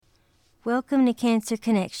Welcome to Cancer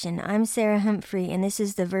Connection. I'm Sarah Humphrey, and this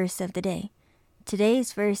is the verse of the day.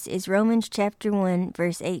 Today's verse is Romans chapter 1,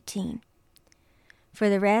 verse 18. For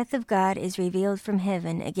the wrath of God is revealed from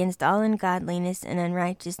heaven against all ungodliness and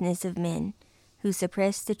unrighteousness of men, who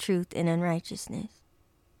suppress the truth in unrighteousness.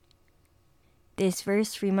 This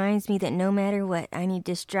verse reminds me that no matter what, I need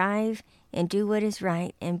to strive and do what is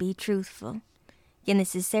right and be truthful. Again,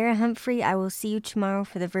 this is Sarah Humphrey. I will see you tomorrow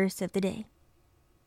for the verse of the day.